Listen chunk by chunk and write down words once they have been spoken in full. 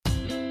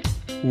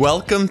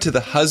Welcome to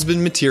the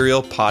Husband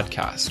Material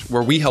Podcast,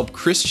 where we help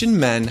Christian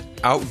men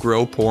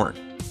outgrow porn.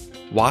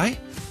 Why?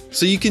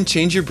 So you can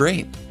change your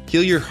brain,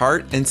 heal your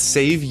heart, and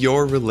save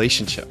your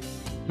relationship.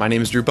 My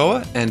name is Drew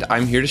Boa, and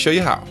I'm here to show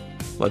you how.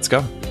 Let's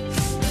go.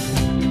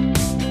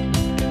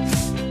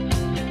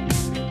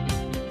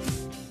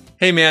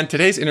 Hey man,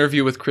 today's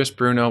interview with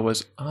Bruno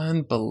was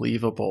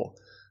unbelievable.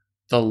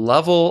 The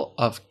level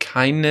of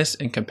kindness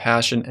and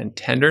compassion and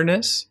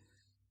tenderness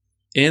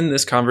in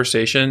this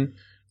conversation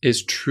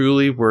is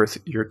truly worth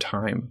your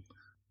time.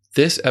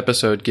 This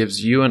episode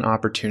gives you an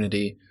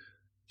opportunity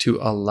to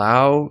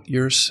allow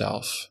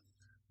yourself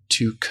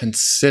to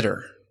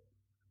consider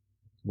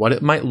what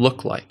it might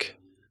look like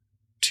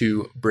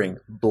to bring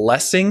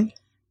blessing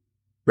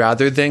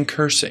rather than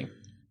cursing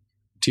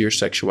to your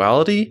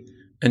sexuality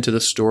and to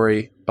the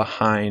story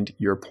behind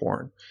your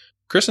porn.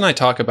 Chris and I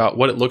talk about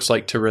what it looks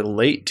like to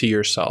relate to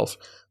yourself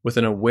with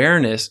an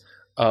awareness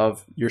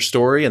of your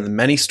story and the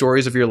many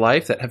stories of your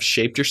life that have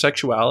shaped your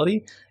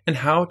sexuality, and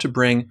how to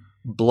bring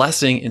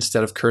blessing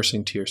instead of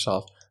cursing to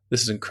yourself.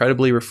 This is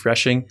incredibly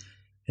refreshing.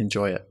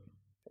 Enjoy it.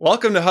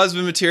 Welcome to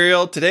Husband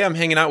Material. Today I'm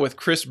hanging out with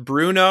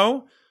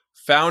Bruno,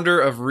 founder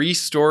of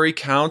Restory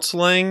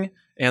Counseling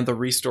and the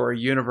Restory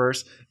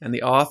Universe, and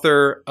the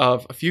author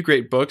of a few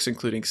great books,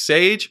 including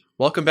Sage.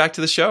 Welcome back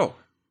to the show.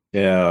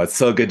 Yeah, it's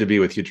so good to be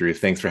with you, Drew.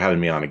 Thanks for having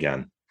me on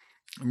again.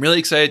 I'm really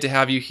excited to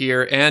have you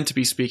here and to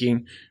be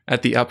speaking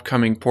at the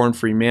upcoming Porn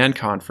Free Man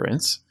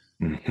Conference.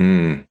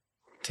 Mm-hmm.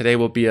 Today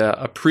will be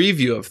a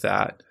preview of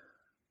that,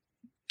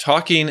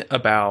 talking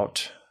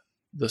about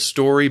the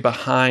story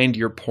behind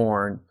your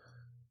porn.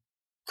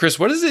 Chris,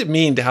 what does it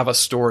mean to have a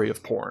story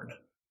of porn?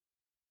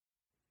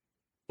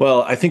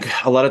 Well, I think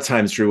a lot of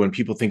times, Drew, when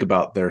people think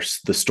about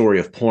the story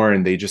of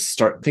porn, they just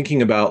start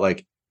thinking about,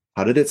 like,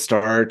 how did it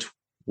start?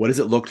 What does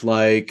it look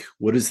like?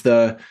 What has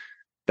that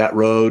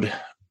road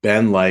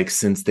been like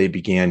since they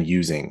began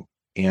using?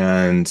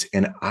 And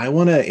I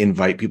want to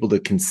invite people to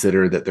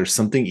consider that there's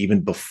something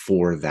even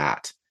before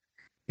that.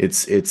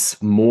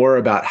 It's more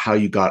about how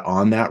you got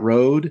on that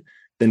road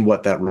than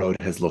what that road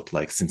has looked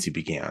like since you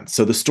began.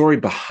 So the story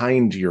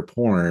behind your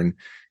porn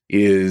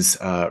is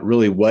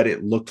really what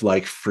it looked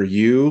like for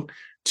you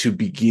to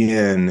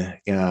begin,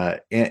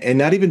 and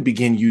not even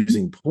begin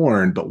using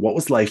porn, but what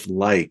was life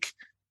like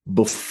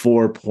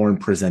before porn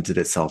presented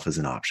itself as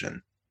an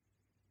option.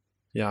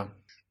 Yeah.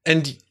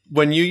 And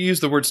when you use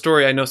the word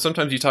story, I know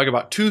sometimes you talk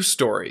about two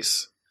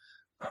stories.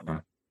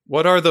 Uh-huh.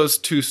 What are those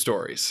two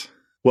stories?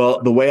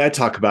 Well, the way I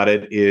talk about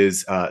it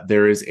is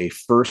there is a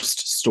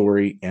first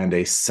story and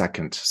a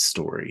second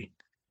story.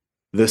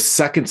 The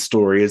second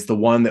story is the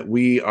one that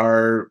we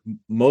are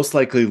most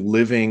likely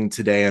living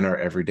today in our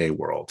everyday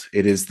world.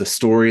 It is the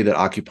story that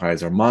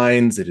occupies our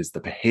minds. It is the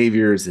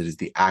behaviors. It is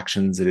the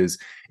actions. It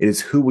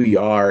is who we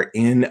are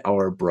in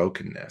our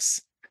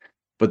brokenness.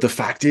 But the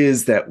fact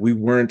is that we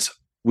weren't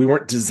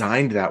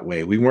designed that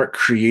way. We weren't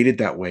created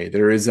that way.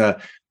 There is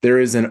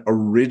an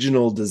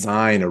original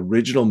design,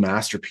 original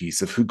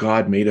masterpiece of who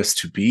God made us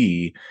to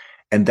be.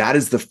 And that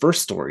is the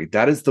first story.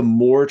 That is the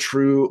more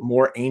true,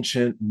 more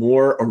ancient,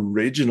 more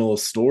original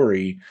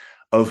story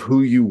of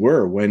who you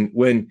were when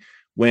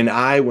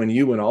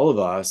you, when all of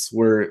us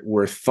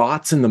were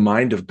thoughts in the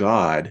mind of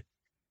God.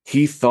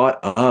 He thought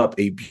up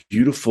a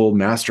beautiful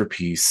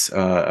masterpiece,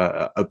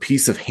 a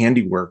piece of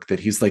handiwork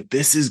that he's like,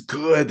 this is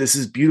good, this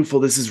is beautiful,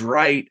 this is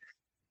right.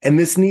 And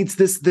this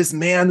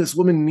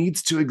woman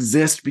needs to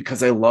exist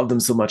because I love them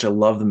so much. I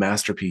love the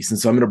masterpiece. And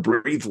so I'm going to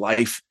breathe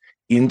life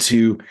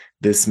into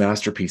this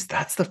masterpiece.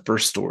 That's the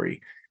first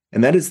story.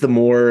 And that is the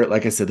more,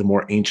 like I said, the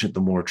more ancient, the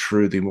more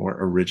true, the more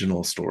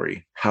original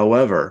story.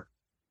 However,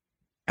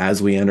 as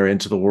we enter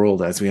into the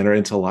world, as we enter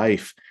into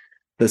life,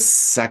 the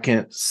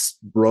second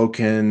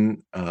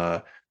broken,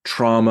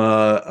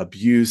 trauma,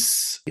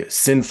 abuse,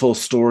 sinful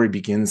story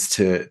begins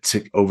to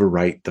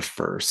overwrite the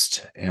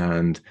first.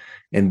 And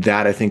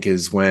that, I think,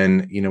 is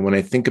when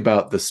I think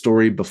about the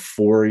story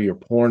before your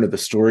porn or the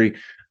story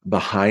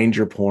behind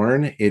your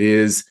porn, it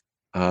is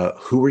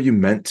who were you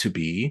meant to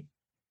be?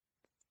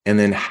 And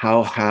then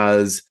how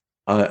has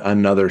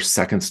another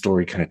second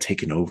story kind of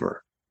taken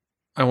over?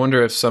 I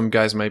wonder if some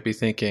guys might be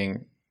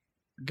thinking,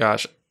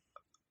 gosh,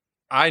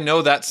 I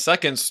know that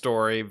second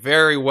story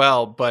very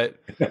well, but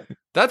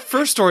that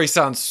first story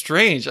sounds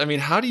strange. I mean,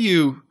 how do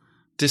you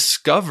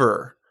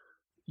discover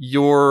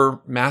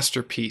your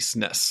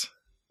masterpiece-ness?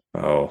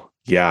 Oh,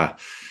 yeah,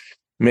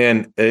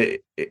 man.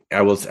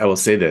 I will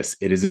say this.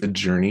 It is a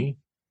journey.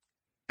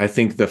 I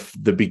think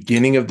the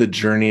beginning of the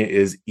journey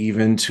is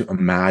even to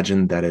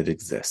imagine that it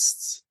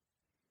exists.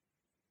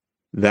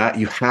 That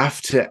you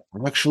have to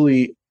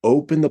actually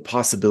open the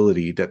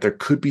possibility that there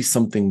could be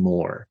something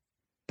more.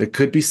 There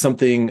could be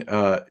something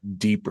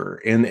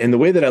deeper. And the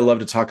way that I love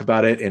to talk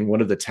about it, and one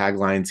of the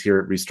taglines here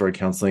at Restory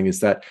Counseling is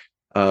that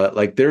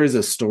there is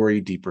a story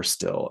deeper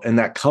still. And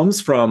that comes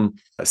from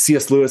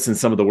C.S. Lewis and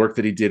some of the work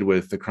that he did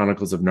with the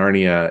Chronicles of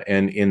Narnia.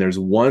 And there's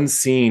one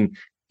scene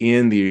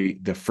in the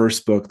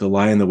first book, The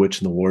Lion, the Witch,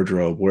 and the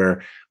Wardrobe,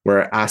 where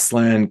where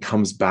Aslan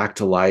comes back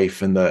to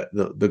life, and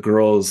the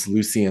girls,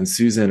 Lucy and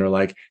Susan, are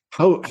like,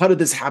 how did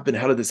this happen?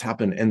 How did this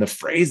happen? And the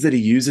phrase that he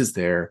uses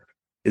there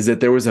is that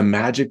there was a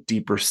magic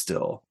deeper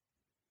still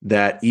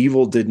that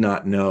evil did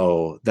not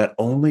know, that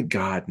only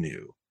God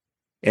knew.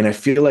 And I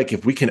feel like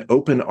if we can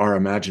open our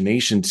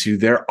imagination to,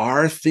 there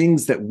are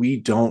things that we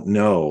don't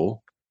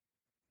know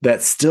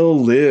that still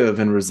live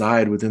and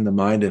reside within the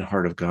mind and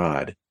heart of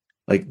God.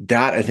 Like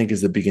that, I think,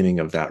 is the beginning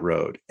of that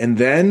road. And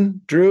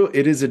then, Drew,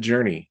 it is a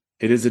journey.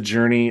 It is a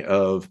journey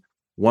of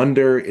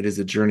wonder. It is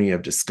a journey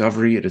of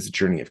discovery. It is a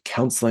journey of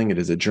counseling. It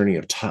is a journey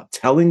of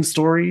telling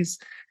stories.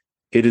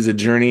 It is a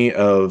journey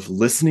of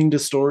listening to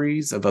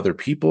stories of other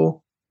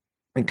people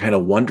and kind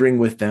of wondering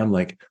with them,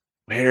 like,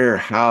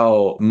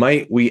 how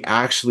might we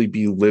actually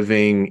be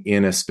living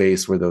in a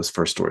space where those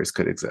first stories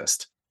could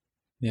exist?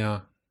 Yeah.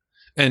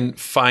 And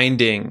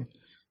finding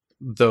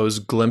those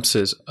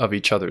glimpses of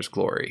each other's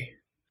glory.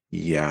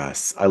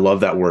 Yes, I love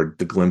that word,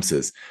 the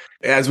glimpses.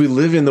 As we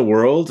live in the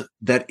world,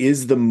 that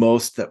is the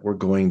most that we're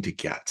going to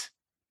get,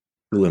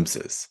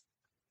 glimpses.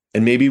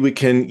 And maybe we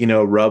can,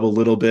 rub a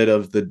little bit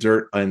of the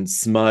dirt and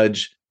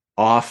smudge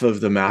off of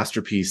the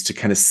masterpiece to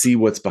kind of see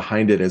what's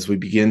behind it as we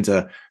begin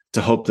to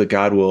hope that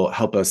God will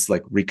help us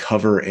like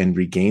recover and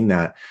regain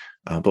that.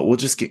 But we'll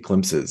just get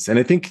glimpses. And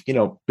I think,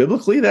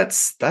 biblically,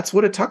 that's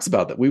what it talks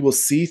about, that we will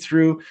see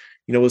through,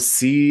 we'll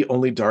see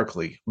only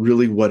darkly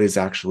really what is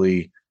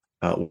actually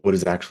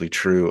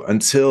true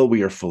until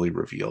we are fully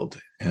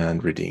revealed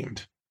and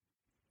redeemed.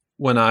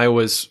 When I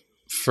was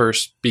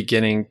first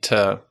beginning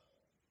to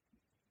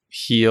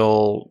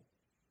heal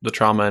the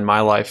trauma in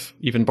my life,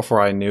 even before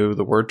I knew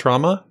the word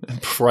trauma and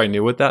before I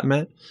knew what that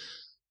meant,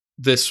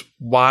 this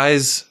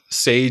wise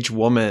sage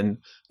woman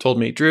told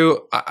me,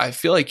 Drew, I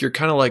feel like you're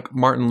kind of like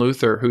Martin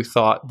Luther, who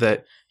thought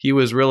that he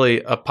was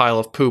really a pile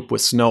of poop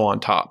with snow on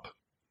top.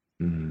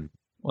 Mm-hmm.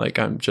 Like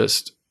I'm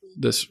just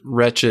this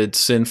wretched,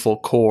 sinful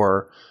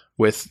core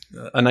with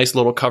a nice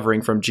little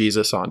covering from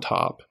Jesus on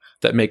top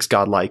that makes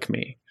God like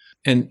me.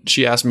 And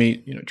she asked me,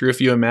 Drew, if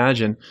you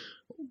imagine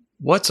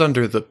what's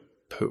under the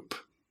poop,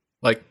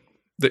 like,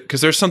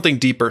 because there's something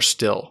deeper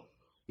still.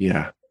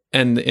 Yeah.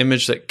 And the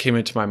image that came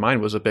into my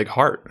mind was a big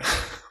heart.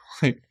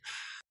 Like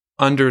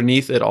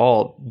underneath it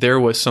all, there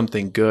was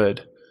something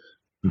good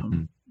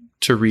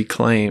to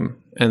reclaim.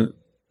 And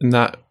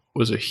that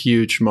was a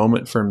huge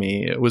moment for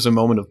me. It was a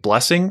moment of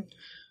blessing,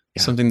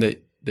 something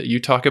that you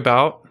talk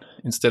about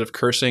instead of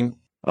cursing.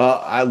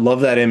 I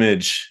love that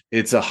image.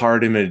 It's a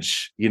hard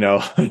image,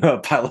 a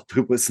pile of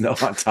poop with snow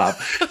on top.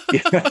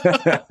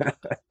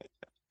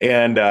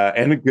 And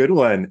a good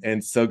one.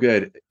 And so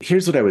good.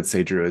 Here's what I would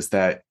say, Drew, is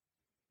that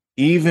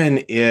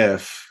even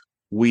if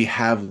we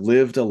have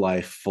lived a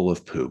life full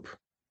of poop,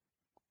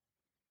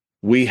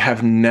 we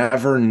have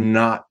never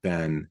not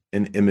been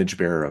an image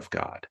bearer of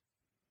God.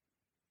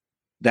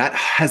 That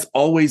has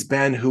always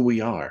been who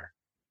we are.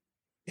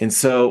 And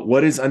so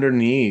what is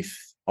underneath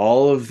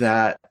all of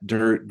that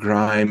dirt,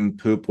 grime,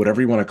 poop, whatever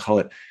you want to call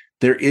it,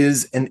 there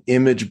is an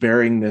image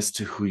bearingness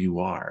to who you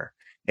are.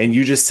 And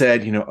you just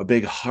said, a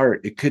big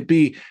heart. It could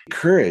be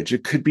courage.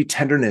 It could be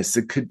tenderness.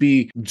 It could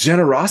be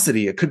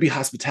generosity. It could be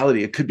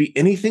hospitality. It could be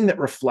anything that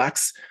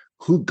reflects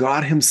who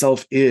God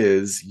himself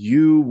is.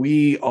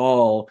 We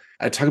all,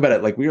 I talk about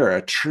it like we are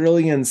a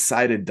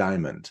trillion-sided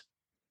diamond,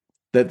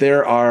 that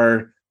there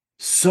are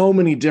so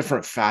many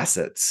different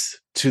facets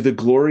to the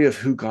glory of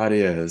who God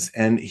is.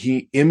 And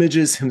he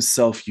images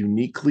himself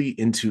uniquely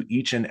into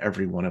each and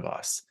every one of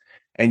us.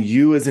 And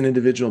you as an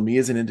individual, me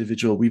as an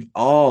individual, we've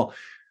all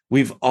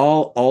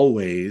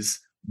always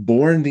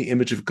borne the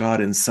image of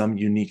God in some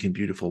unique and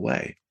beautiful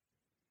way.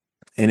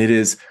 And it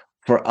is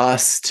for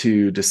us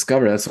to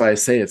discover. That's why I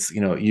say it's,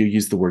 you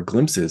use the word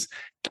glimpses.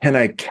 Can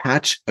I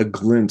catch a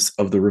glimpse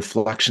of the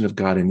reflection of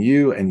God in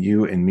you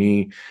and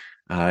me?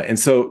 And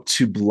so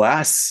to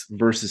bless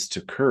versus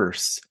to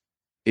curse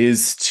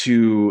is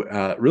to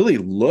really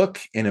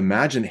look and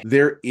imagine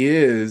there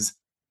is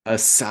a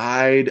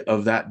side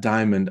of that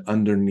diamond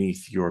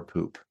underneath your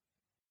poop.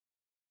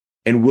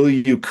 And will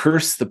you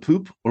curse the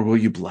poop or will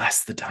you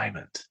bless the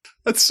diamond?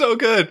 That's so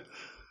good.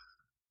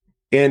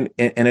 And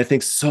I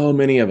think so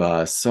many of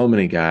us, so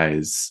many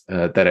guys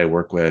that I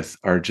work with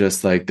are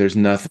just like, there's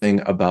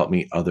nothing about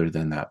me other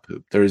than that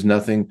poop. There is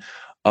nothing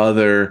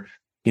other,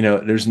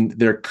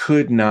 there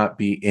could not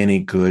be any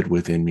good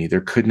within me. There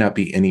could not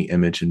be any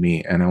image in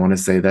me. And I want to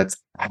say that's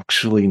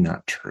actually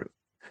not true.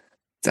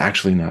 It's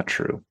actually not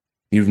true.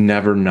 You've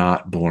never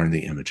not borne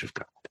the image of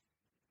God.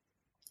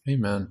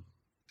 Amen.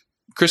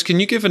 Chris, can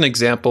you give an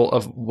example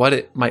of what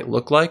it might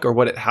look like or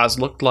what it has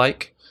looked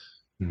like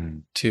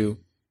to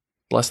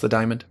bless the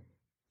diamond?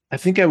 I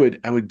think I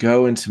would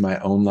go into my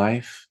own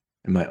life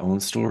and my own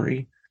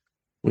story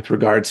with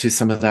regard to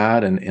some of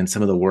that and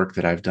some of the work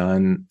that I've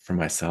done for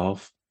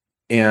myself.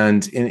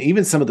 And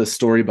even some of the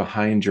story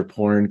behind your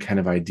porn kind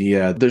of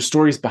idea. There's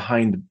stories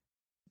behind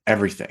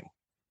everything.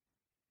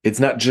 It's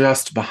not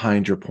just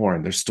behind your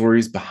porn. There's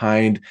stories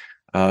behind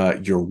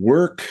your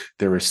work.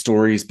 There are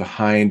stories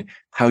behind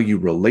how you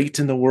relate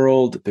in the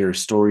world. There are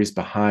stories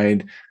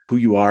behind who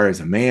you are as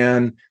a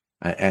man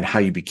and how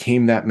you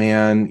became that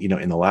man.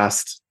 In the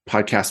last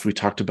podcast, we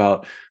talked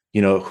about,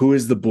 who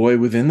is the boy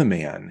within the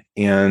man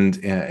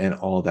and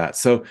all that.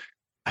 So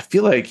I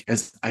feel like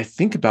as I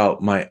think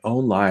about my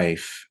own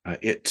life,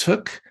 it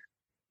took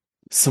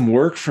some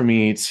work for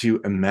me to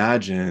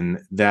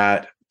imagine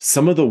that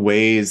some of the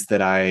ways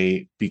that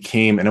I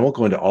became, and I won't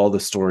go into all the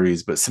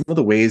stories, but some of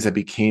the ways I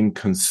became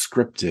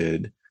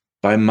conscripted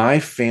by my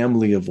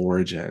family of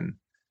origin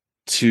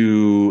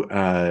to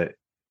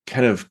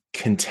kind of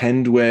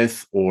contend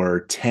with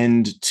or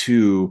tend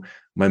to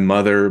my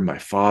mother, my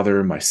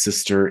father, my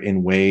sister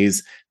in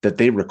ways that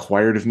they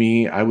required of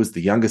me. I was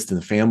the youngest in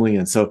the family.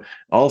 And so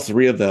all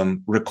three of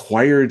them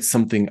required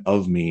something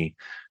of me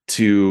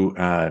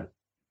to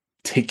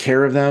take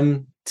care of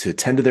them, to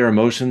tend to their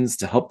emotions,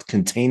 to help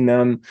contain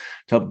them,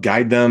 to help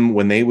guide them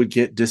when they would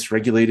get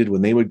dysregulated,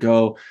 when they would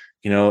go,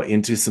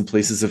 into some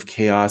places of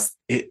chaos.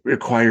 It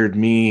required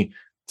me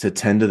to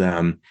tend to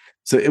them.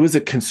 So it was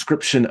a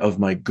conscription of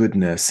my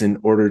goodness in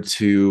order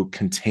to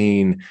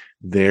contain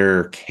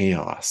their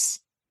chaos.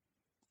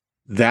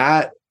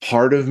 That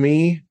part of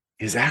me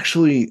is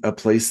actually a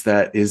place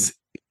that is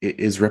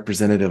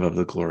representative of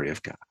the glory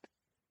of God.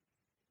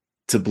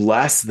 To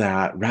bless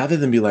that rather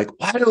than be like,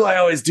 why do I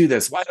always do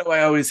this? Why do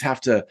I always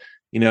have to,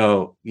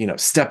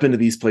 step into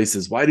these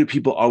places? Why do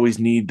people always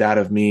need that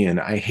of me? And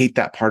I hate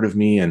that part of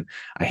me. And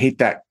I hate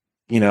that,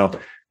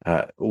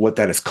 what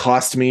that has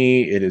cost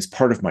me. It is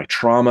part of my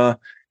trauma.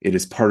 It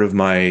is part of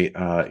my,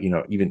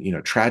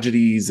 even,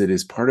 tragedies. It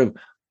is part of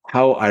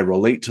how I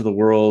relate to the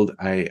world.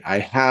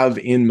 I have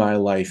in my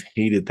life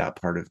hated that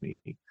part of me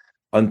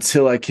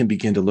until I can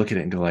begin to look at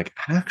it and go like,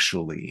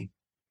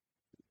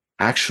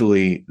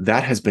 actually,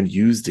 that has been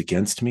used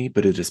against me,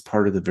 but it is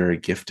part of the very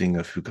gifting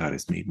of who God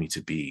has made me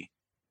to be.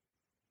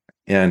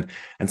 And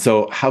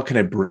so how can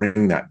I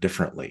bring that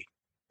differently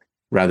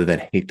rather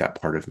than hate that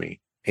part of me?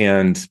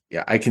 And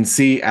yeah, I can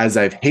see as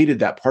I've hated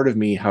that part of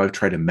me, how I've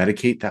tried to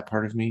medicate that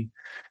part of me,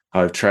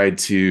 how I've tried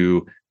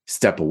to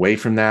step away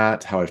from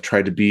that, how I've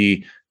tried to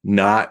be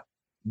not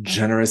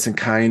generous and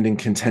kind and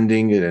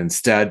contending and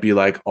instead be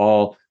like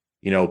all,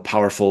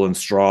 powerful and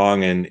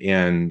strong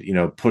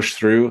and push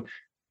through,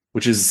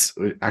 which is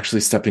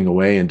actually stepping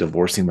away and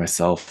divorcing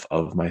myself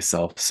of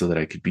myself so that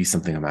I could be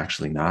something I'm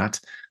actually not.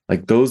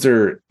 Like those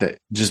are that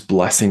just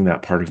blessing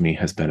that part of me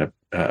has been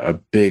a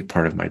big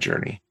part of my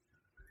journey.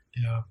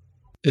 Yeah.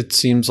 It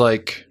seems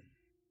like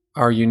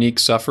our unique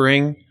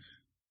suffering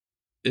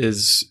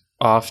is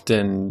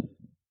often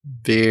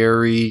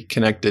very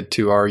connected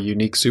to our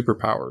unique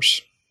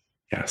superpowers.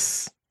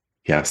 Yes.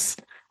 Yes.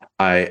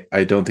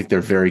 I don't think they're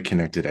very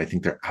connected. I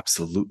think they're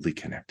absolutely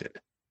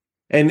connected.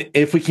 And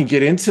if we can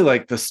get into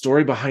like the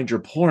story behind your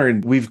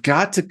porn, we've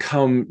got to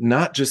come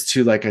not just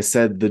to, like I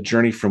said, the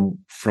journey from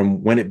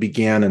when it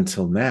began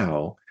until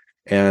now,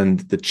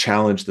 and the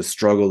challenge, the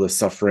struggle, the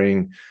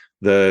suffering,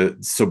 the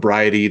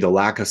sobriety, the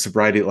lack of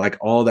sobriety, like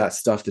all that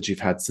stuff that you've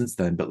had since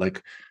then. But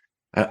like,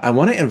 I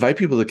want to invite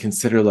people to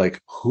consider like,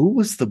 who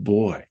was the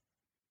boy?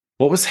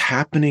 What was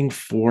happening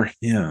for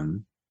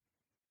him?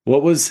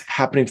 What was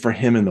happening for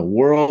him in the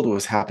world? What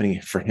was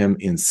happening for him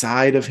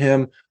inside of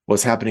him? What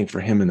was happening for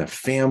him in the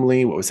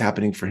family? What was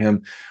happening for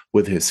him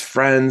with his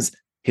friends,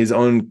 his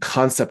own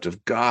concept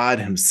of God,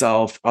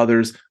 himself,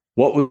 others?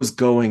 What was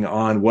going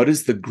on? What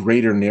is the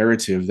greater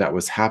narrative that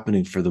was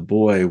happening for the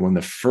boy when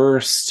the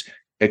first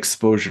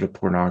exposure to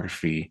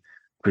pornography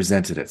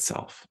presented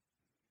itself?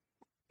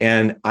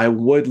 And I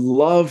would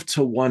love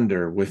to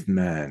wonder with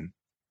men,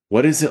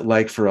 what is it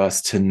like for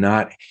us to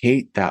not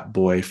hate that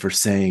boy for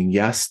saying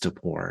yes to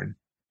porn,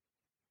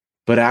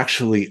 but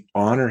actually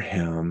honor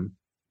him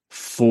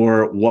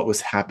for what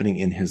was happening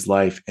in his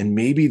life? And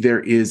maybe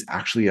there is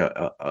actually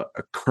a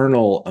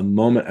kernel, a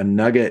moment, a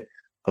nugget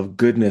of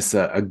goodness,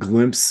 a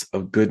glimpse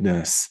of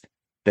goodness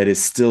that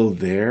is still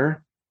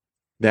there,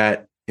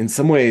 that in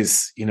some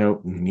ways,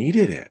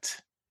 needed it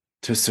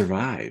to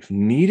survive,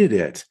 needed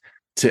it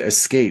to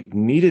escape,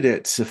 needed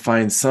it to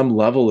find some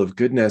level of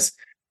goodness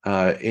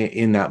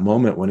in that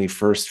moment when he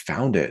first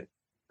found it.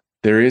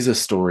 There is a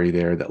story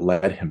there that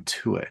led him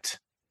to it.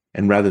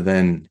 And rather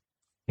than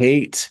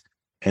hate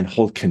and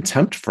hold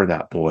contempt for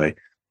that boy,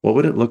 what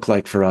would it look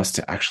like for us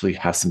to actually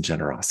have some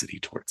generosity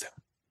towards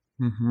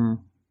him? Mm-hmm.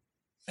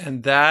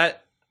 And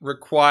that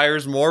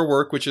requires more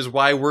work, which is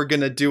why we're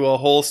going to do a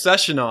whole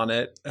session on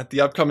it at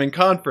the upcoming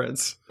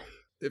conference.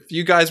 If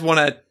you guys want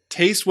to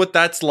taste what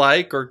that's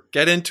like or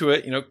get into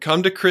it,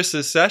 come to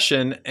Chris's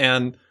session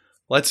and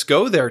let's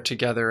go there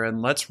together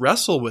and let's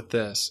wrestle with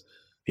this.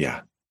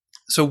 Yeah.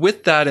 So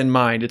with that in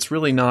mind, it's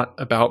really not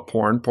about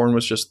porn. Porn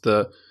was just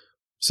the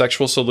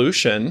sexual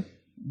solution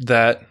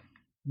that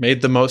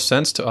made the most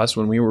sense to us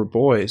when we were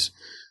boys.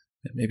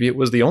 Maybe it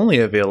was the only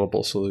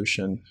available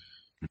solution.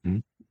 Mm-hmm.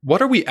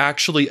 What are we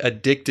actually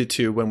addicted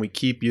to when we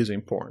keep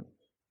using porn?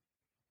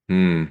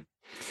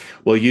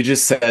 Well, you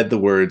just said the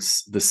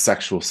words, the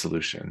sexual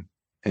solution.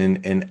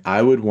 And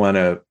I would want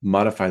to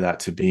modify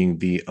that to being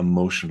the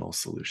emotional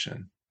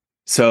solution.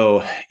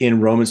 So in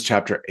Romans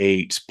chapter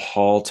 8,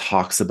 Paul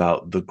talks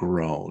about the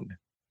groan.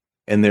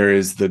 And there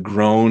is the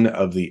groan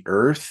of the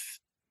earth,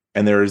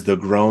 and there is the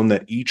groan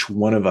that each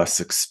one of us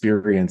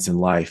experience in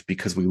life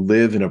because we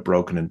live in a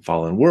broken and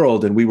fallen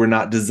world. And we were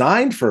not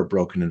designed for a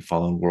broken and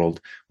fallen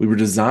world. We were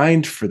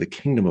designed for the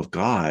kingdom of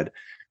God,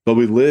 but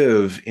we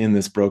live in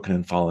this broken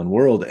and fallen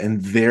world,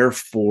 and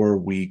therefore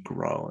we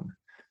groan.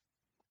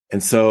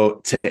 And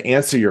so to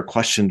answer your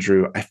question,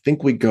 Drew, I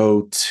think we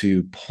go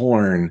to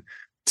porn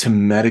to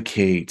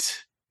medicate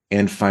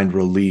and find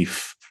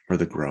relief for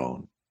the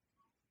groan.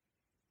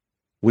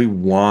 We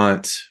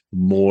want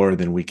more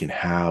than we can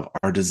have.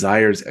 Our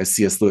desires, as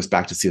C.S. Lewis,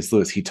 back to C.S.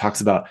 Lewis, he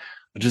talks about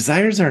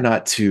desires are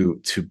not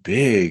too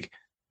big,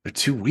 they're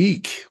too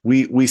weak.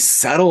 We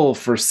settle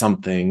for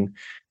something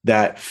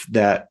that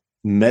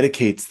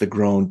medicates the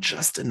groan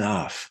just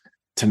enough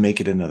to make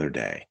it another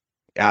day.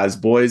 As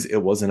boys,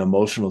 it was an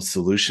emotional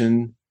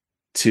solution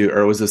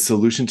it was a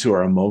solution to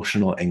our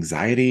emotional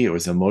anxiety. It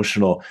was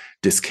emotional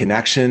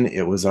disconnection.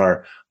 It was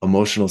our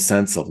emotional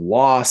sense of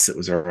loss. It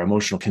was our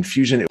emotional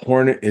confusion.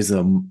 Porn is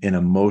an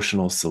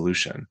emotional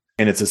solution,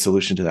 and it's a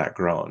solution to that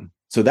groan.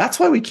 So that's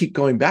why we keep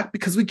going back,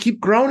 because we keep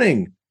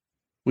groaning.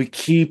 We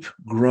keep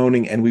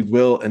groaning, and we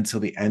will until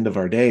the end of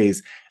our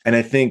days. And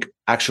I think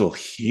actual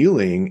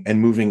healing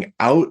and moving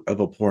out of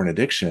a porn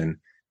addiction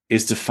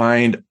is to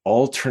find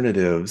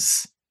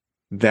alternatives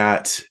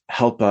that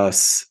help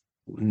us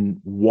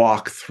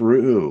walk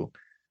through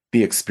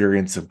the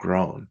experience of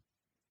groan.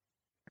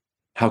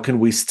 How can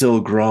we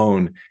still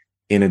groan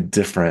in a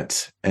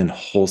different and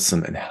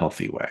wholesome and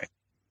healthy way?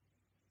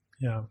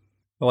 Yeah.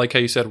 I like how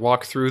you said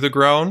walk through the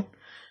groan,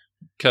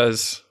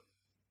 because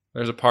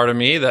there's a part of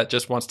me that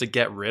just wants to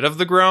get rid of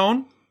the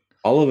groan.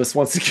 All of us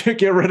wants to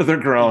get rid of their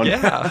groan.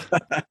 Yeah.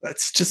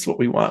 That's just what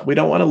we want. We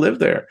don't want to live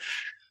there.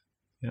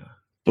 Yeah.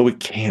 But we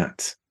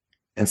can't.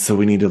 And so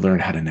we need to learn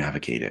how to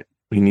navigate it.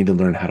 We need to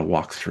learn how to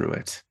walk through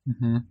it.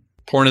 Mm-hmm.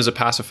 Porn is a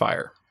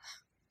pacifier.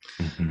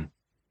 Mm-hmm.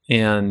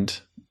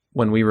 And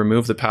when we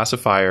remove the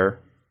pacifier,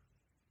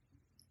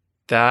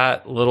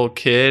 that little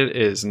kid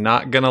is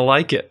not going to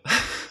like it.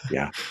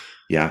 Yeah.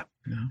 Yeah.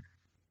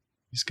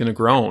 He's going to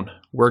groan.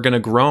 We're going to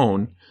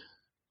groan.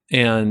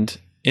 And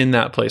in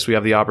that place, we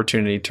have the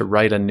opportunity to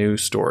write a new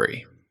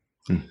story.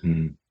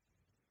 Mm-hmm.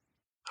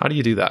 How do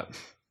you do that?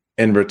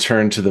 And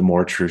return to the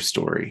more true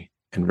story,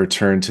 and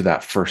return to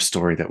that first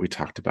story that we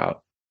talked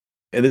about.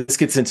 And this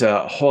gets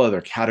into whole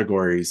other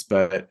categories,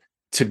 but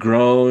to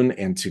groan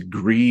and to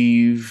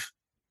grieve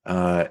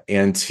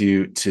and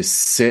to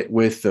sit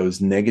with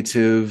those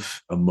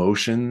negative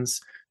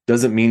emotions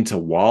doesn't mean to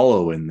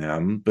wallow in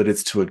them, but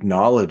it's to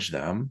acknowledge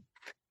them.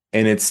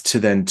 And it's to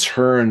then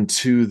turn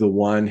to the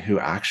one who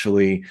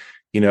actually,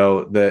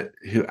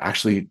 who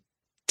actually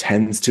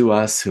tends to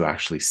us, who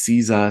actually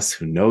sees us,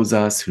 who knows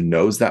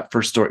that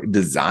first story,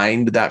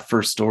 designed that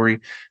first story,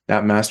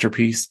 that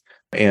masterpiece.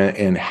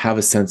 And have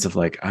a sense of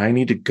like, I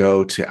need to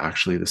go to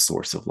actually the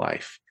source of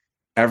life.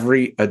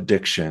 Every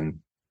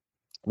addiction,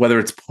 whether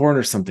it's porn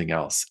or something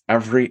else,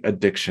 every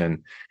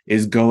addiction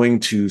is going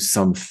to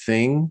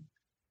something,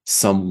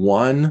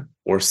 someone,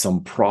 or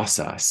some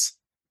process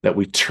that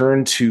we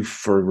turn to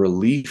for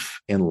relief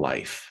in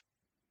life.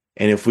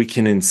 And if we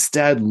can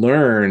instead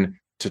learn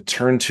to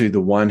turn to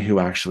the one who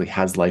actually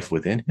has life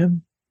within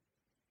him,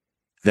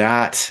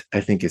 that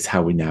I think is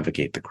how we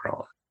navigate the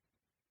groan.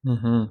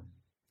 Mm-hmm.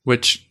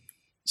 Which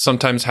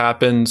sometimes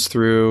happens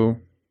through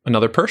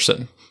another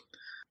person.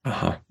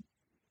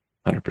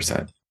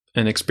 100%.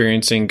 And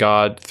experiencing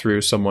God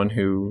through someone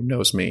who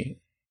knows me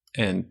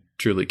and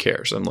truly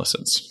cares and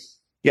listens.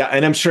 Yeah.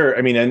 And I'm sure,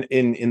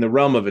 in the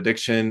realm of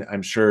addiction,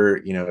 I'm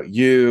sure,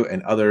 you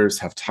and others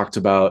have talked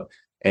about,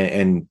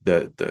 and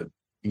the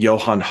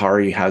Johann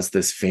Hari has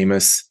this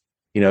famous,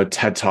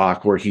 TED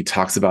talk where he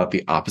talks about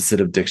the opposite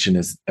of addiction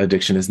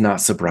is not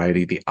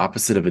sobriety. The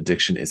opposite of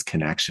addiction is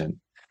connection.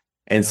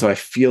 And so I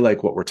feel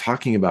like what we're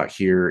talking about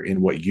here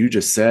in what you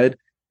just said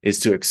is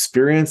to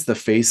experience the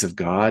face of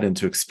God and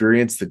to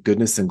experience the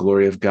goodness and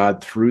glory of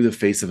God through the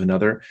face of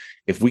another.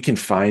 If we can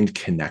find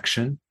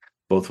connection,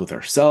 both with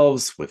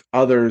ourselves, with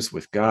others,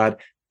 with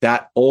God,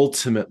 that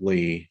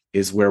ultimately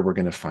is where we're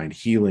going to find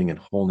healing and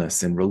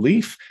wholeness and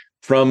relief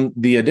from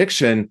the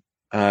addiction,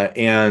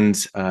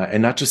 and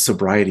not just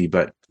sobriety,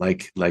 but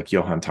like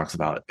Johann talks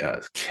about,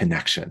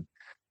 connection.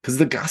 Because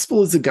the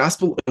gospel is a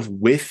gospel of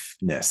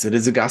withness. It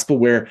is a gospel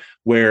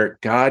where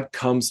God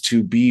comes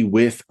to be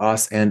with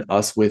us and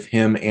us with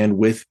him and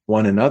with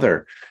one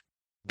another.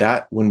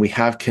 That when we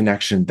have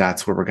connection,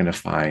 that's where we're going to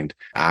find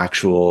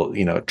actual,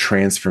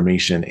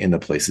 transformation in the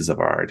places of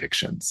our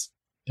addictions.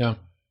 Yeah,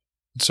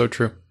 it's so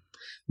true.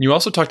 You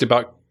also talked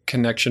about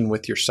connection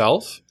with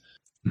yourself.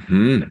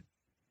 Mm-hmm.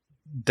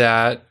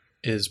 That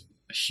is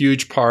a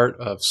huge part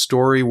of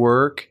story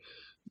work.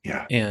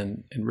 Yeah.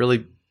 And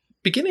really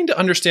beginning to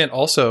understand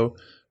also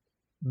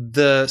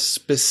the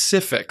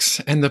specifics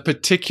and the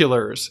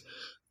particulars,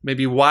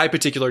 maybe why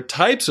particular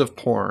types of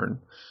porn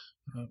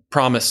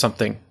promise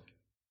something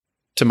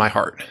to my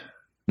heart.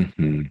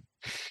 Mhm.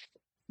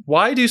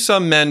 Why do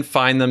some men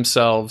find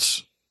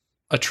themselves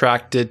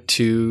attracted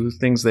to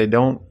things they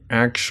don't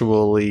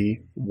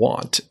actually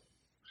want?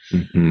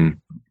 Mhm.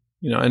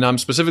 And I'm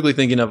specifically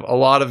thinking of a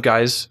lot of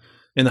guys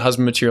in the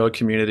husband material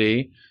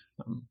community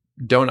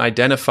don't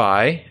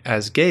identify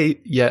as gay,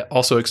 yet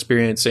also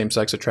experience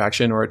same-sex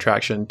attraction or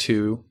attraction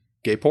to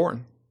gay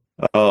porn.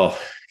 Oh,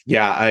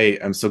 yeah,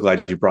 I'm so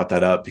glad you brought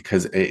that up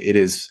because it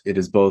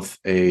is both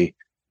a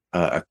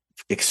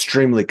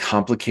extremely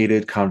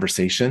complicated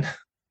conversation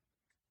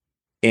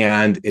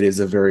and it is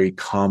a very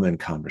common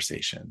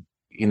conversation.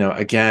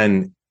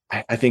 Again,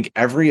 I think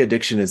every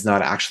addiction is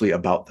not actually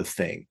about the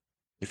thing.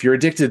 If you're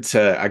addicted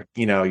to,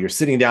 you're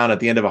sitting down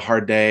at the end of a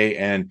hard day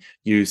and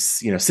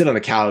sit on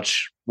the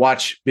couch,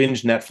 watch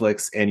binge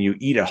Netflix, and you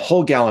eat a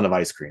whole gallon of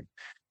ice cream.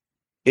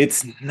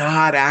 It's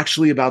not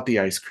actually about the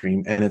ice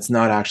cream, and it's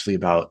not actually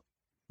about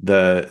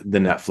the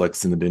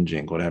Netflix and the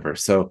binging, whatever.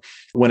 So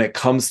when it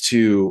comes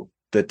to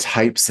the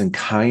types and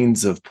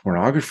kinds of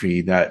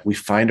pornography that we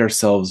find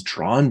ourselves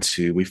drawn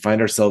to, we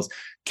find ourselves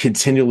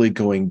continually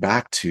going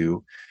back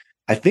to,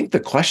 I think the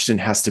question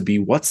has to be,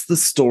 what's the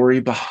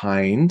story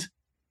behind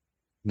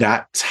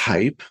that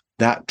type,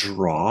 that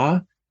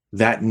draw,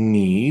 that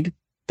need,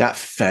 that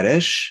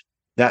fetish,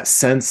 that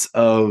sense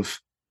of,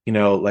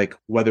 like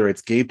whether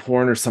it's gay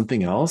porn or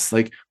something else,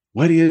 like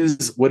what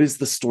is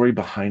the story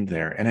behind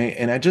there?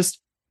 And I just,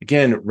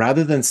 again,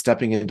 rather than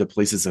stepping into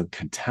places of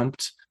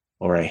contempt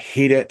or I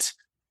hate it,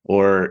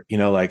 or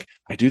like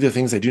I do the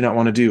things I do not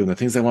want to do and the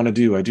things I want to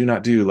do I do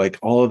not do, like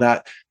all of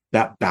that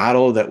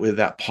battle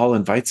that Paul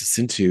invites us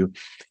into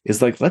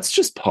is like, let's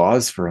just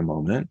pause for a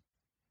moment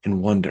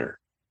and wonder,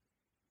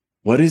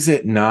 what is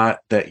it not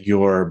that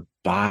your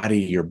body,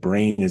 your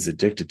brain is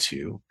addicted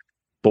to,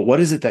 but what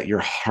is it that your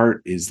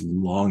heart is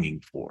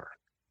longing for?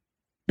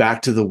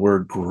 Back to the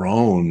word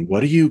groan.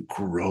 What are you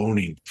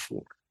groaning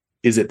for?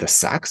 Is it the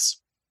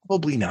sex?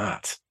 Probably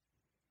not.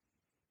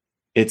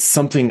 It's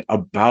something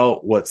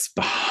about what's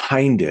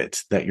behind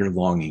it that you're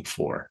longing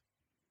for.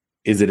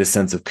 Is it a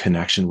sense of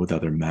connection with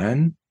other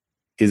men?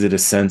 Is it a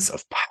sense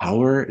of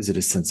power? Is it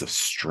a sense of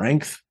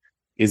strength?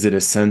 Is it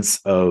a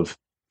sense of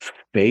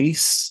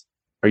face?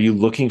 Are you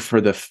looking for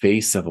the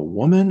face of a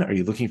woman? Are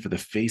you looking for the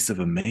face of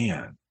a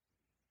man?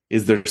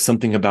 Is there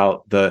something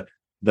about the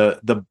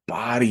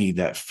body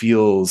that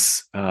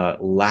feels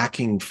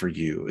lacking for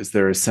you? Is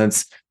there a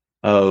sense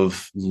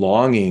of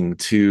longing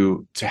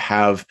to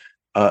have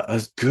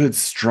a good,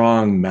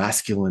 strong,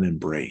 masculine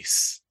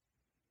embrace?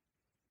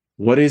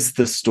 What is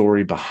the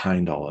story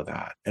behind all of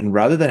that? And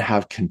rather than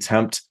have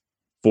contempt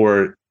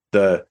for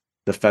the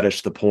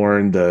fetish, the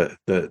porn,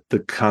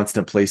 the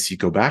constant place you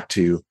go back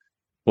to,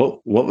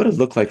 what would it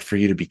look like for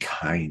you to be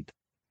kind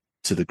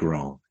to the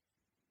grown?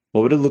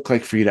 What would it look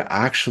like for you to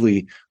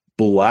actually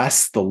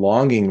bless the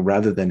longing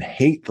rather than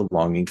hate the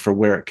longing for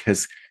where it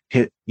has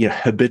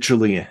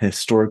habitually and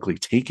historically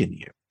taken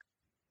you?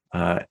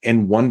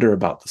 And wonder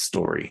about the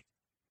story.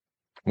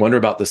 Wonder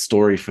about the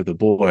story for the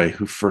boy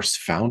who first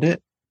found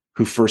it,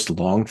 who first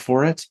longed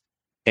for it,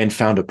 and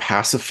found a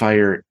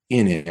pacifier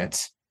in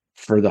it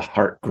for the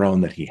heart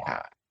groan that he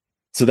had.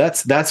 So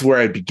that's where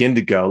I begin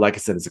to go. Like I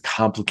said, it's a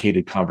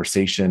complicated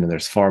conversation, and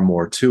there's far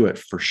more to it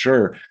for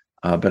sure.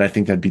 But I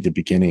think that'd be the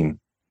beginning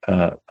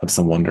of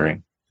some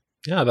wondering.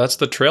 Yeah, that's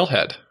the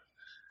trailhead.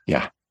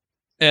 Yeah.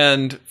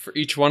 And for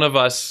each one of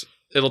us,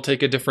 it'll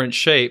take a different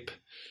shape.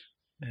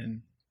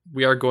 And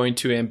we are going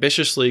to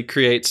ambitiously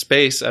create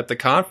space at the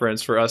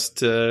conference for us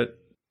to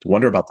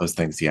wonder about those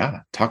things.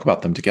 Yeah. Talk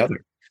about them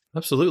together.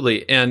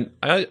 Absolutely. And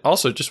I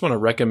also just want to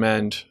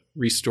recommend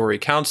Restory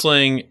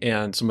Counseling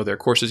and some of their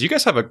courses. You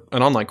guys have an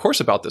online course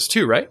about this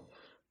too, right?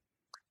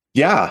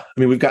 Yeah. I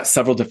mean, we've got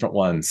several different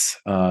ones.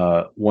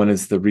 One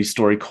is the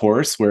Restory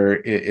course,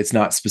 where it's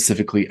not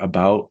specifically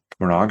about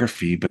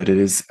pornography, but it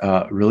is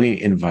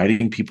really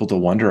inviting people to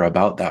wonder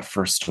about that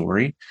first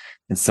story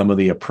and some of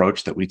the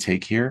approach that we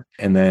take here.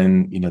 And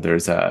then,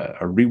 there's a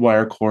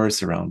Rewire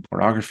course around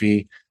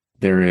pornography.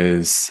 There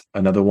is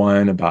another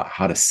one about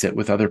how to sit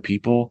with other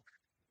people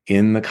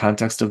in the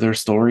context of their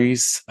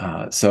stories.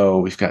 So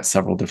we've got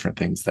several different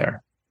things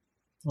there.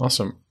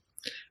 Awesome.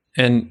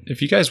 And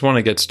if you guys want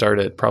to get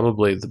started,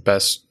 probably the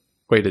best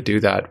way to do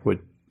that would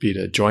be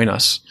to join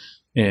us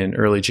in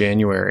early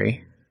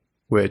January,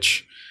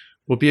 which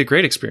will be a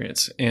great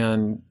experience.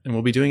 And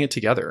we'll be doing it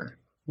together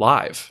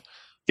live.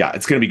 Yeah,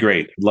 it's going to be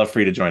great. I'd love for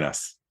you to join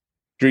us.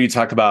 Drew, you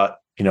talk about,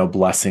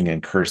 blessing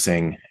and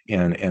cursing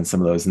and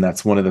some of those. And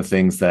that's one of the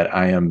things that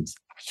I am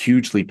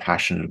hugely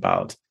passionate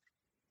about.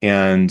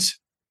 And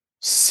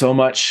so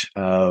much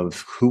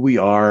of who we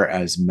are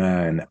as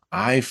men,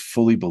 I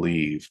fully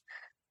believe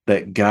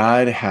that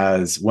God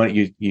has, when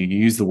you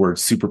use the word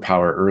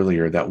superpower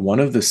earlier, that one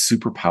of the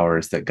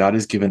superpowers that God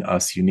has given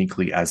us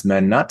uniquely as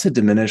men, not to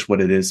diminish what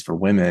it is for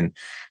women,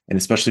 and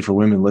especially for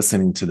women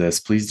listening to this,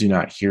 please do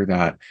not hear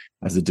that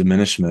as a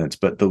diminishment.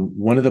 But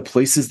one of the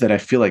places that I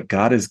feel like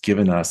God has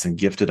given us and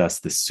gifted us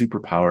this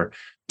superpower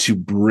to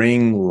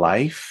bring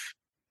life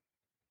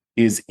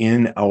is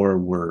in our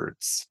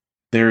words.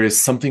 there is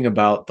something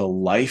about the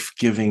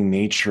life-giving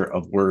nature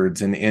of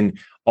words. And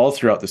all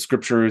throughout the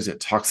scriptures, it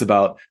talks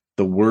about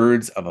the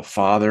words of a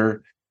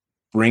father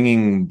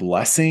bringing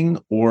blessing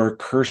or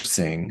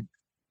cursing.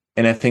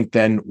 And I think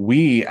then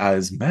we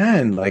as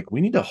men, like,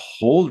 we need to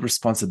hold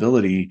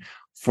responsibility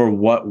for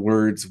what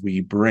words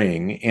we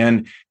bring.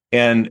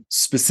 And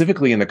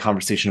specifically in the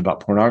conversation about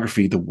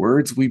pornography, the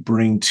words we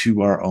bring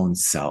to our own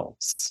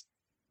selves.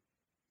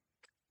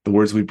 The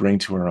words we bring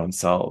to our own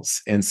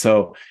selves. And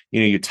so,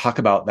 you talk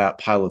about that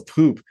pile of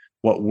poop.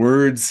 What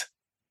words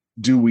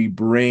do we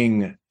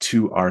bring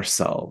to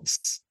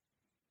ourselves?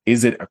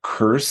 Is it a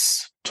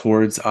curse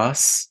towards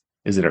us?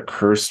 Is it a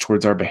curse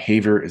towards our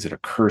behavior? Is it a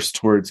curse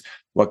towards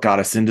what got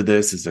us into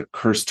this? Is it a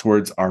curse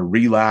towards our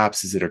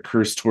relapse? Is it a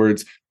curse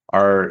towards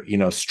our,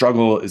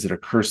 struggle? Is it a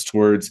curse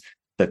towards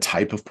the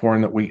type of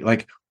porn that we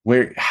like?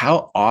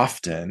 How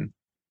often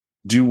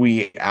do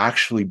we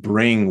actually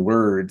bring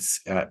words,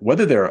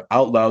 whether they're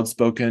out loud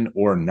spoken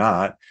or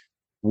not,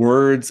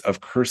 words of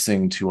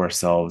cursing to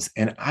ourselves?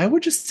 And I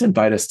would just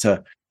invite us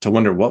to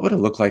wonder, what would it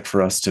look like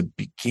for us to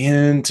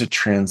begin to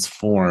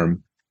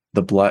transform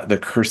the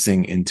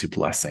cursing into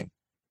blessing?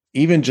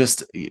 Even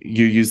just,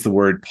 you use the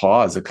word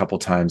pause a couple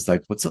times.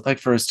 Like, what's it like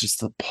for us just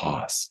to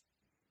pause,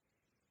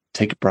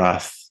 take a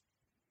breath,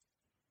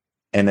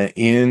 and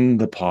in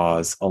the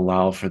pause,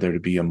 allow for there to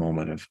be a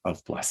moment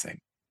of blessing.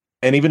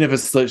 And even if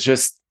it's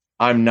just,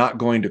 I'm not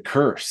going to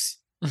curse.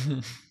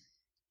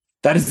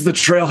 That is the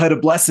trailhead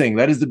of blessing.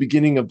 That is the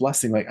beginning of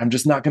blessing. Like, I'm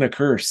just not going to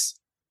curse.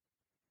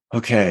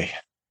 Okay.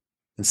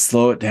 And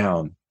slow it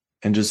down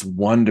and just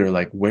wonder,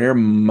 like, where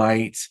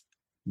might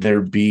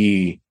there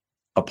be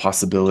a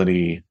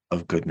possibility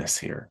of goodness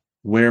here?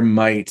 Where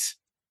might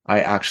I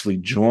actually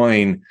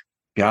join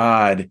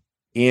God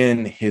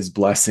in his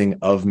blessing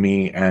of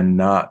me and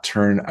not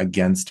turn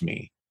against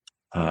me?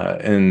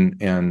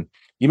 And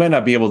you might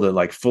not be able to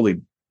like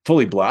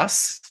fully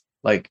bless.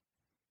 Like,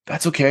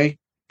 that's okay.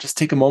 Just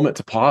take a moment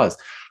to pause,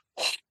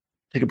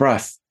 take a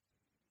breath,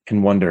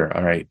 and wonder,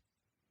 all right,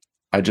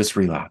 I just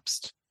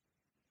relapsed.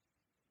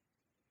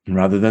 And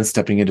rather than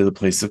stepping into the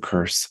place of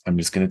curse, I'm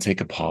just going to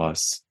take a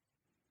pause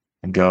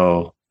and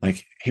go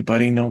like, hey,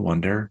 buddy, no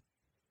wonder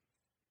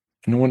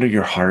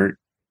your heart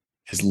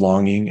is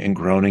longing and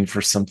groaning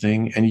for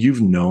something, and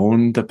you've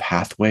known the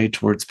pathway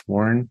towards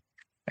porn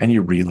and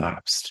you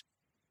relapsed.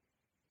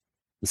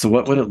 So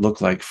what would it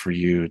look like for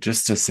you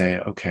just to say,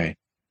 okay,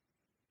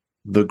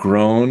 the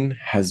groan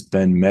has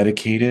been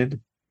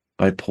medicated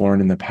by porn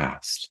in the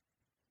past.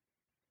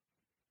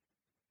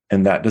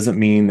 And that doesn't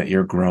mean that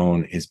your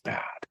groan is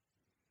bad.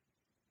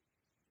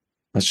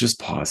 Let's just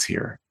pause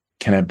here.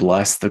 Can I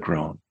bless the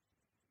groan?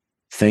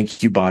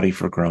 Thank you, body,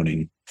 for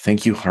groaning.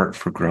 Thank you, heart,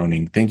 for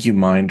groaning. Thank you,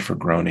 mind, for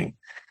groaning.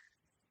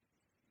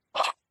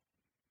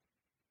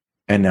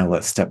 And now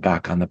let's step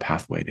back on the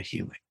pathway to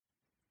healing.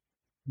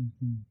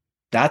 Mm-hmm.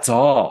 That's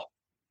all.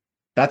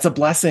 That's a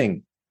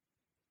blessing,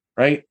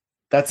 right?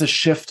 That's a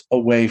shift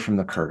away from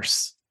the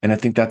curse. And I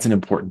think that's an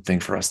important thing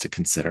for us to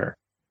consider.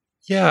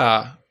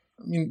 Yeah.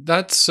 I mean,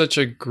 that's such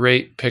a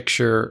great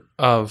picture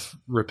of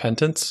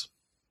repentance.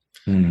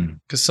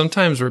 Because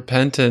sometimes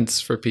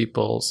repentance for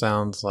people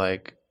sounds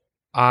like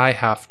I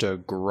have to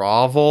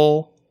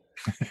grovel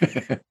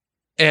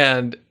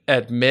and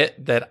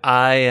admit that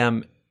I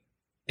am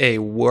a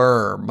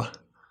worm.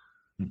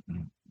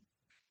 Mm-hmm.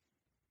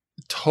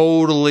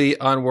 Totally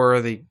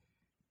unworthy.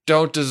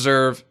 Don't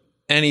deserve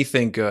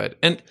anything good.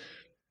 And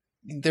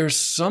there's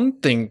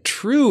something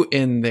true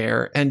in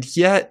there. And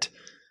yet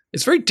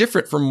it's very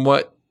different from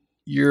what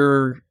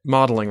you're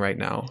modeling right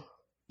now.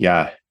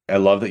 Yeah. I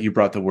love that you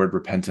brought the word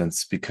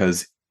repentance,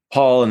 because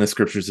Paul in the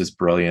scriptures is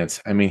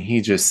brilliant. I mean, he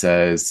just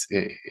says,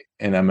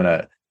 and I'm going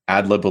to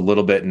ad lib a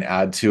little bit and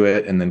add to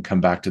it and then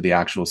come back to the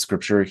actual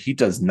scripture. He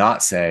does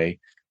not say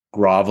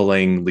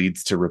groveling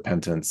leads to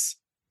repentance.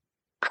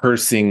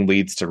 Cursing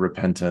leads to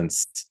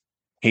repentance.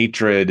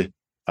 Hatred,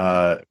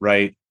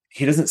 right?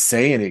 He doesn't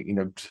say any,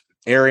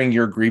 airing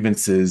your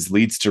grievances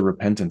leads to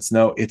repentance.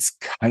 No, it's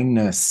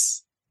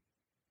kindness.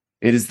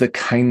 It is the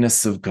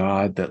kindness of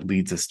God that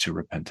leads us to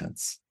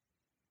repentance.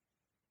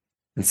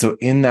 And so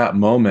in that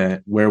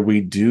moment where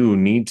we do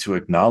need to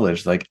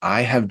acknowledge, like,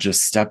 I have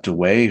just stepped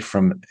away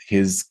from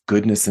his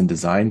goodness and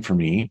design for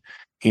me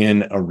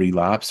in a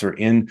relapse or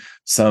in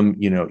some,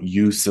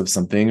 use of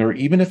something, or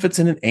even if it's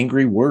in an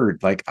angry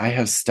word, like, I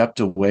have stepped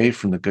away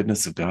from the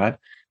goodness of God.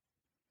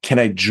 Can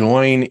I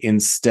join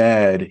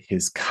instead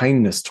his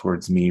kindness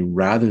towards me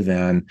rather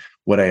than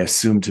what I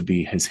assume to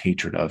be his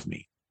hatred of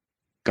me?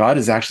 God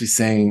is actually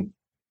saying,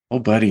 oh,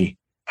 buddy,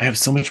 I have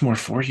so much more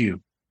for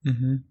you.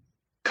 Mm-hmm.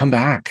 Come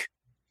back.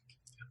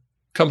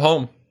 Come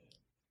home.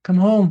 Come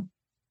home.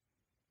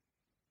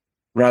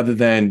 Rather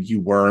than, you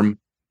worm,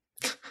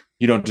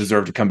 you don't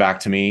deserve to come back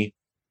to me.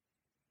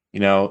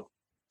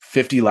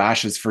 50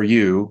 lashes for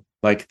you.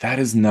 Like, that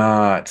is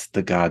not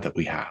the God that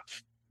we have.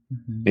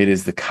 Mm-hmm. It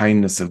is the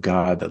kindness of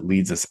God that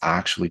leads us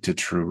actually to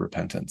true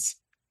repentance.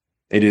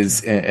 It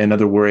is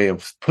another way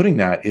of putting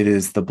that. It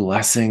is the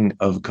blessing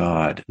of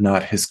God,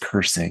 not his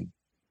cursing,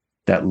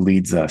 that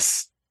leads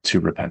us to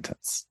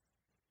repentance.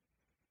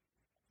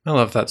 I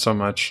love that so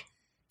much.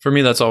 For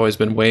me, that's always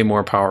been way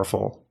more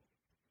powerful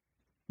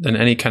than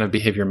any kind of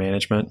behavior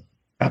management.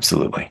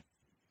 Absolutely.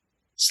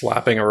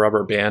 Slapping a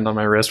rubber band on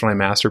my wrist when I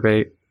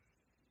masturbate.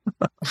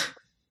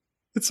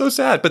 It's so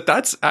sad, but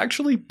that's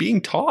actually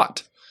being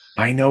taught.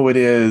 I know it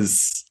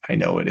is.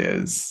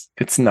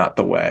 It's not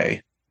the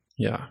way.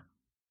 Yeah.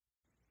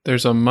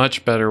 There's a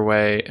much better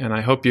way, and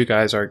I hope you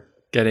guys are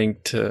getting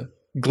to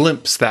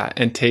glimpse that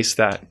and taste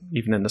that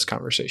even in this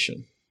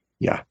conversation.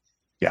 Yeah.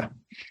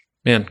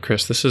 Man,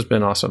 Chris, this has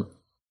been awesome.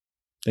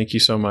 Thank you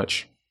so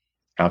much.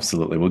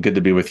 Absolutely. Well, good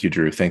to be with you,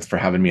 Drew. Thanks for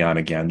having me on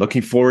again.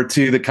 Looking forward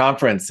to the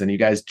conference, and you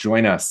guys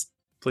join us.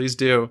 Please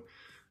do.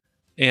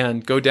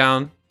 And go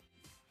down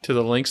to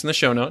the links in the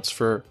show notes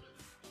for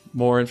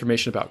more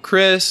information about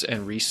Chris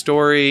and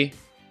Restory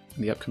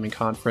and the upcoming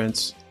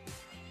conference.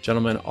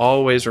 Gentlemen,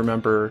 always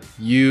remember,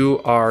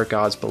 you are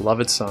God's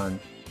beloved Son.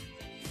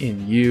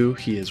 In you,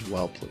 he is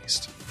well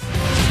pleased.